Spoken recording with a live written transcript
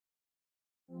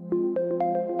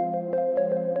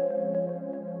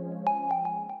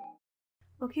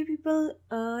Okay people,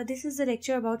 this is a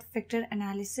lecture about factor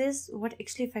analysis. What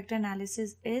actually factor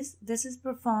analysis is. This is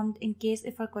performed in case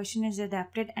if our question is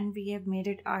adapted and we have made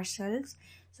it ourselves.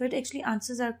 So it actually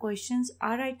answers our questions.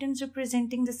 Are items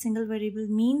representing the single variable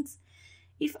means?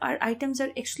 If our items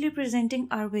are actually presenting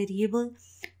our variable.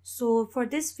 So for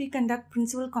this we conduct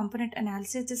principal component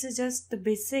analysis. This is just the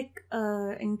basic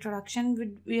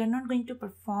introduction. We are not going to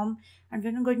perform and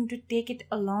we're not going to take it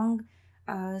along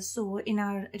so in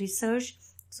our research.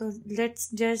 So let's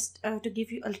just to give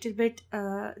you a little bit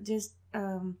I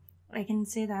can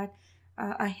say that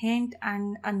a hint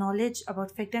and a knowledge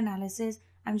about factor analysis.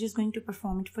 I'm just going to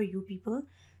perform it for you people.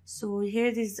 So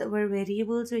here these were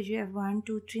variables which you have 1,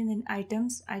 2, 3, and then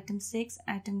items, item 6,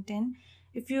 item 10.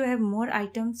 If you have more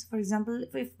items, for example,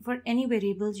 if for any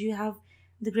variables you have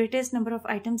the greatest number of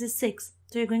items is 6,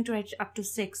 so you're going to write up to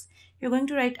 6. You're going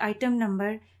to write item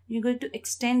number. You're going to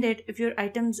extend it if your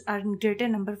items are in greater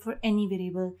number for any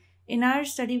variable. In our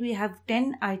study we have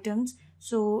 10 items,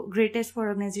 so greatest for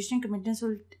organization commitments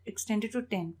will extend it to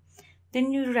 10.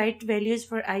 Then you write values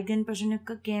for eigen, Pasternak,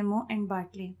 KMO and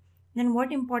Bartley. Then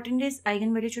what important is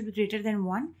eigenvalue should be greater than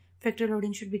 1, factor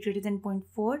loading should be greater than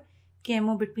 0.4,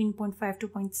 KMO between 0.5 to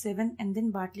 0.7, and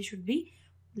then Bartley should be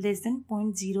less than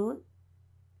 0.05.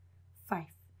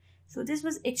 So this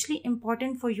was actually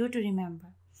important for you to remember.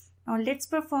 Now let's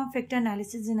perform factor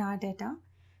analysis in our data.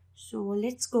 So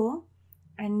let's go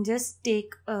and just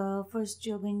take first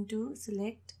you're going to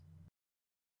select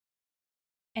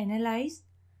analyze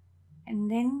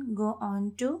and then go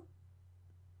on to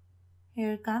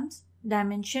here comes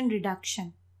dimension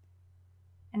reduction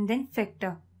and then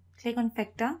factor. Click on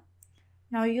factor.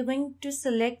 Now you're going to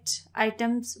select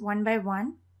items one by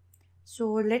one.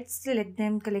 So let's select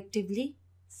them collectively.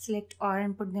 Select all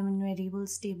and put them in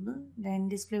variables table, then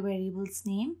display variables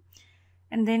name,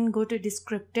 and then go to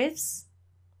descriptives,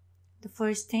 the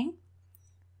first thing.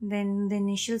 Then the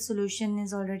initial solution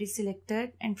is already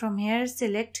selected, and from here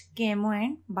select KMO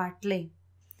and Bartley.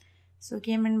 So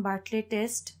KMO and Bartley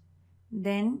test.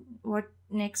 Then what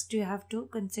next you have to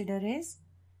consider is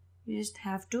you just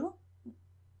have to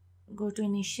go to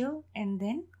initial and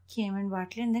then KMO and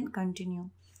Bartley and then continue.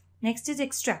 Next is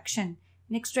extraction.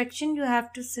 In extraction you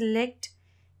have to select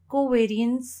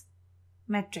covariance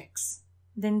matrix,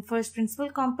 then first principal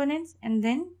components and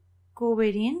then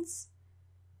covariance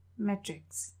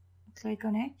matrix. Click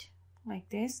on it like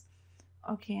this.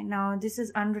 Okay, now this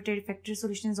is unrotated factor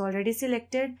solution is already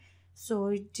selected,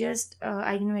 so just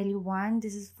eigenvalue 1,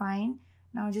 this is fine.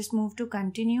 Now just move to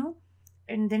continue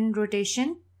and then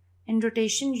rotation. In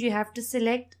rotation you have to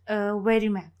select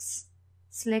Varimax.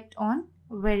 Select on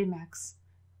Varimax.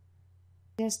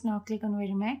 Just now click on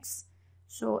Varimax.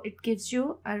 So it gives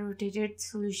you a rotated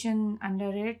solution under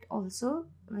it also,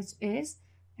 which is,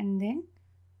 and then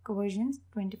conversions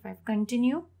 25.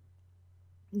 Continue.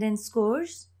 Then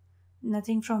scores,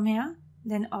 nothing from here.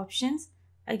 Then options.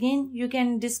 Again you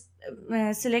can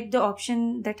select the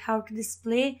option that how to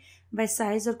display by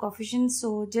size or coefficient.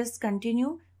 So just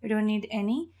continue. We don't need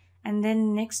any. And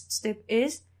then next step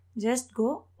is just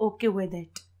go OK with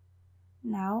it.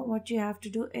 Now what you have to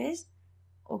do is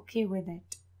OK with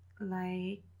it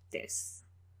like this.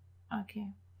 Okay.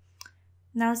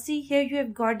 Now see here you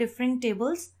have got different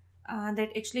tables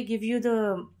that actually give you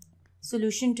the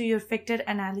solution to your factor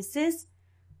analysis.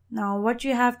 Now what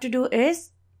you have to do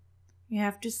is you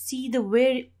have to see the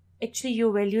where actually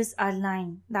your values are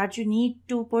lying that you need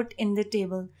to put in the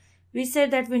table. We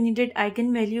said that we needed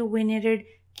eigenvalue, we needed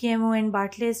KMO and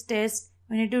Bartley's test,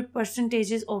 we needed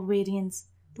percentages of variance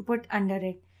to put under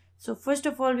it. So first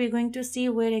of all we're going to see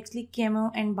where actually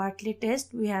KMO and Bartley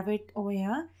test. We have it over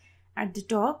here at the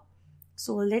top.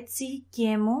 So let's see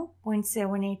KMO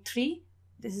 0.783.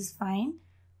 This is fine.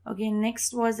 Okay,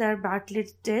 next was our Bartley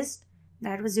test,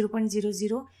 that was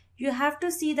 0.00. You have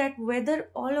to see that whether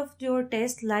all of your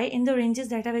tests lie in the ranges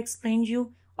that I've explained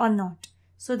you or not.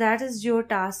 So that is your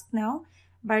task now.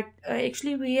 But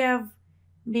actually we have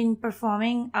been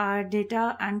performing our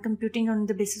data and computing on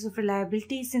the basis of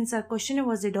reliability since our questionnaire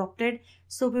was adopted.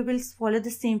 So we will follow the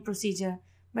same procedure.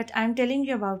 But I'm telling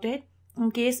you about it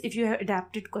in case if you have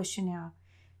adapted questionnaire.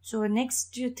 So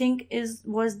next you think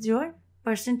was your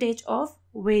percentage of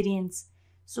variance.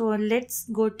 So let's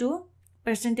go to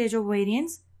percentage of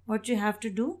variance. What you have to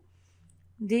do,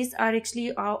 these are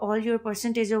actually all your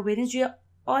percentage of variance. You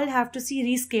all have to see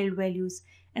rescaled values,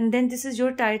 and then this is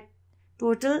your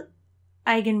total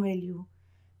eigenvalue.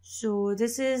 So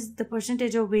this is the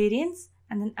percentage of variance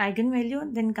and then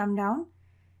eigenvalue, then come down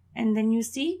and then you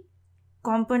see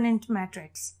component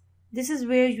matrix. This is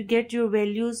where you get your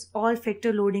values, all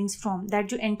factor loadings from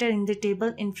that you enter in the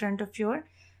table in front of your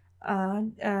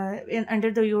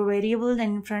under your variable and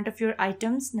in front of your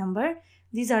items number,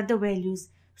 these are the values.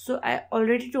 So I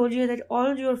already told you that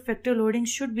all your factor loadings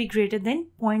should be greater than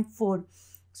 0.4.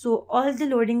 So all the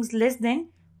loadings less than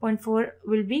 0.4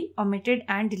 will be omitted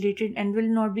and deleted and will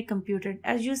not be computed.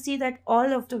 As you see that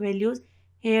all of the values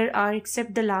here are,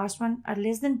 except the last one, are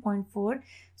less than 0.4.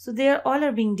 So they are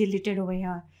all being deleted over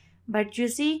here. But you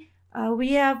see,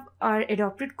 we have our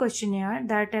adopted questionnaire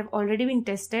that have already been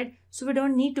tested. So we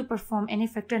don't need to perform any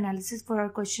factor analysis for our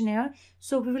questionnaire.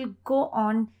 So we will go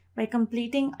on by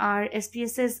completing our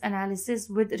SPSS analysis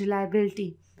with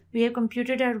reliability. We have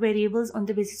computed our variables on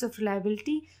the basis of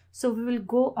reliability. So we will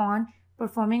go on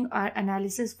performing our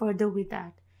analysis further with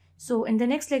that. So in the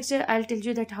next lecture, I'll tell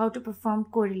you that how to perform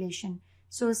correlation.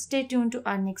 So stay tuned to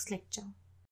our next lecture.